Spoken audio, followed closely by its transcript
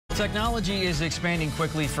Technology is expanding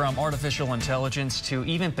quickly from artificial intelligence to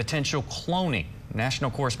even potential cloning.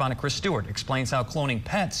 National correspondent Chris Stewart explains how cloning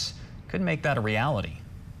pets could make that a reality.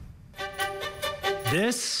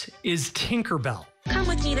 This is Tinkerbell. Come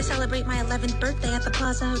with me to celebrate my 11th birthday at the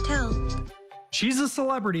Plaza Hotel. She's a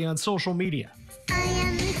celebrity on social media. I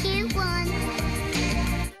am the cute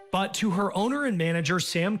one. But to her owner and manager,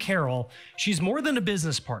 Sam Carroll, she's more than a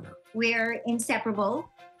business partner. We're inseparable.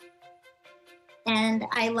 And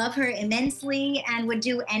I love her immensely and would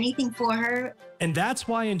do anything for her. And that's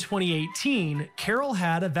why in 2018, Carroll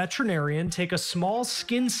had a veterinarian take a small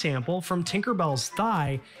skin sample from Tinkerbell's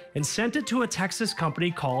thigh and sent it to a Texas company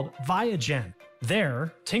called Viagen.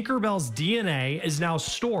 There, Tinkerbell's DNA is now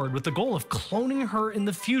stored with the goal of cloning her in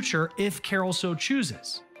the future if Carroll so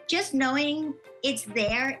chooses. Just knowing it's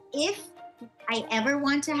there, if I ever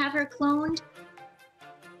want to have her cloned,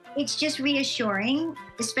 it's just reassuring,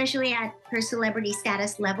 especially at her celebrity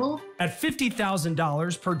status level. At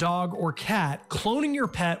 $50,000 per dog or cat, cloning your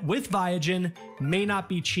pet with Viagen may not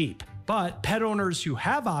be cheap. But pet owners who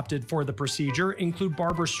have opted for the procedure include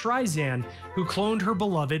Barbara Streisand, who cloned her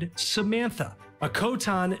beloved Samantha, a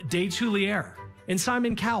Coton de Tulier, and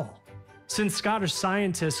Simon Cowell. Since Scottish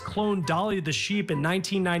scientists cloned Dolly the sheep in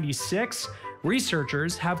 1996,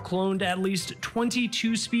 researchers have cloned at least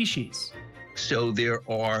 22 species. So there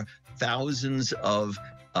are thousands of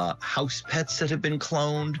house pets that have been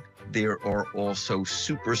cloned. There are also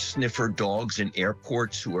super sniffer dogs in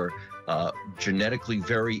airports who are genetically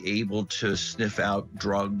very able to sniff out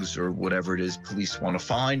drugs or whatever it is police want to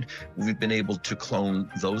find. We've been able to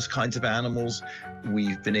clone those kinds of animals.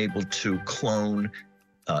 We've been able to clone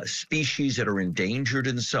species that are endangered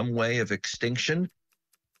in some way of extinction.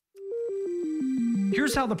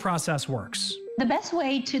 Here's how the process works. The best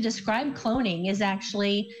way to describe cloning is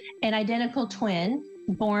actually an identical twin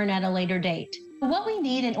born at a later date. What we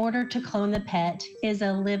need in order to clone the pet is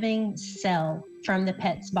a living cell from the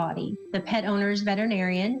pet's body. The pet owner's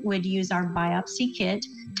veterinarian would use our biopsy kit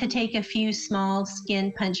to take a few small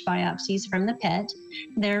skin punch biopsies from the pet.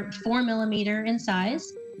 They're 4 millimeter in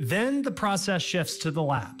size. Then the process shifts to the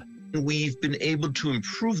lab. We've been able to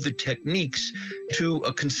improve the techniques to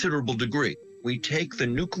a considerable degree. We take the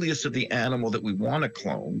nucleus of the animal that we want to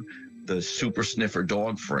clone, the super sniffer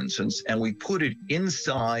dog, for instance, and we put it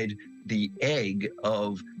inside the egg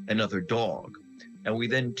of another dog. And we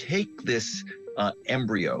then take this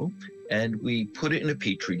embryo and we put it in a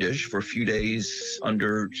petri dish for a few days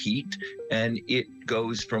under heat, and it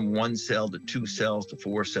goes from 1 cell to 2 cells to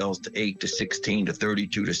 4 cells to 8 to 16 to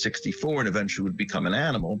 32 to 64, and eventually would become an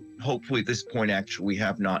animal. Hopefully at this point, actually, we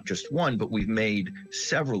have not just one, but we've made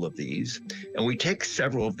several of these, and we take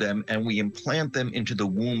several of them and we implant them into the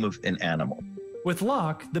womb of an animal. With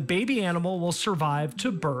luck, the baby animal will survive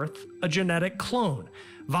to birth a genetic clone.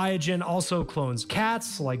 Viagen also clones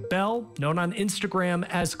cats like Belle, known on Instagram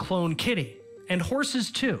as Clone Kitty, and horses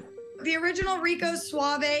too. The original Rico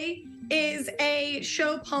Suave is a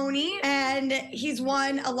show pony, and he's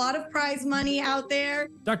won a lot of prize money out there.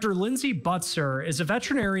 Dr. Lindsay Butzer is a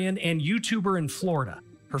veterinarian and YouTuber in Florida.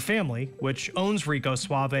 Her family, which owns Rico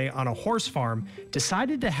Suave on a horse farm,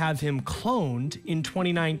 decided to have him cloned in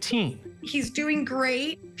 2019. He's doing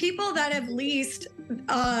great. People that have leased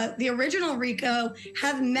the original Rico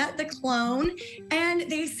have met the clone, and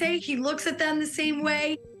they say he looks at them the same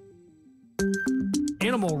way.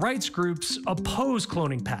 Animal rights groups oppose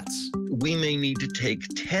cloning pets. We may need to take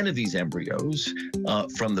 10 of these embryos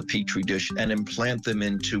from the petri dish and implant them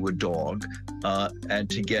into a dog, and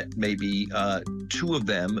to get maybe 2 of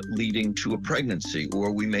them leading to a pregnancy.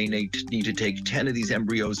 Or we may need to take 10 of these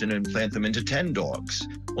embryos and implant them into 10 dogs.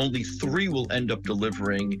 Only 3 will end up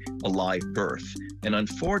delivering a live birth. And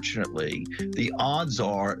unfortunately, the odds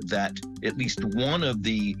are that at least one of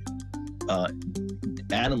the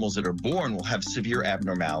animals that are born will have severe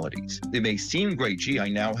abnormalities. They may seem great, gee, I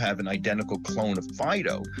now have an identical clone of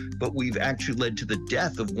Fido, but we've actually led to the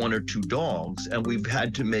death of 1 or 2 dogs, and we've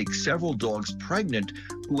had to make several dogs pregnant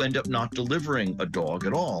who end up not delivering a dog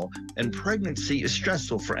at all. And pregnancy is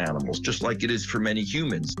stressful for animals, just like it is for many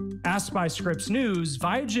humans. Asked by Scripps News,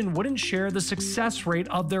 Viagen wouldn't share the success rate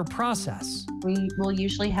of their process. We will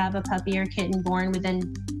usually have a puppy or kitten born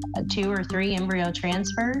within 2 or 3 embryo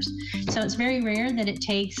transfers. So it's very rare that it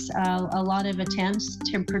takes a lot of attempts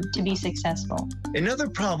to be successful. Another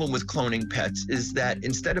problem with cloning pets is that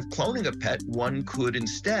instead of cloning a pet, one could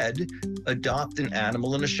instead adopt an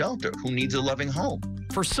animal in a shelter who needs a loving home.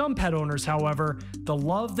 For some pet owners, however, the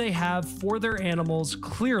love they have for their animals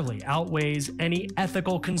clearly outweighs any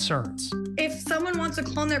ethical concerns. If someone wants to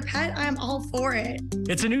clone their pet, I'm all for it.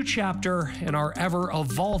 It's a new chapter in our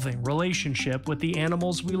ever-evolving relationship with the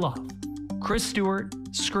animals we love. Chris Stewart,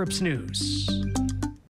 Scripps News.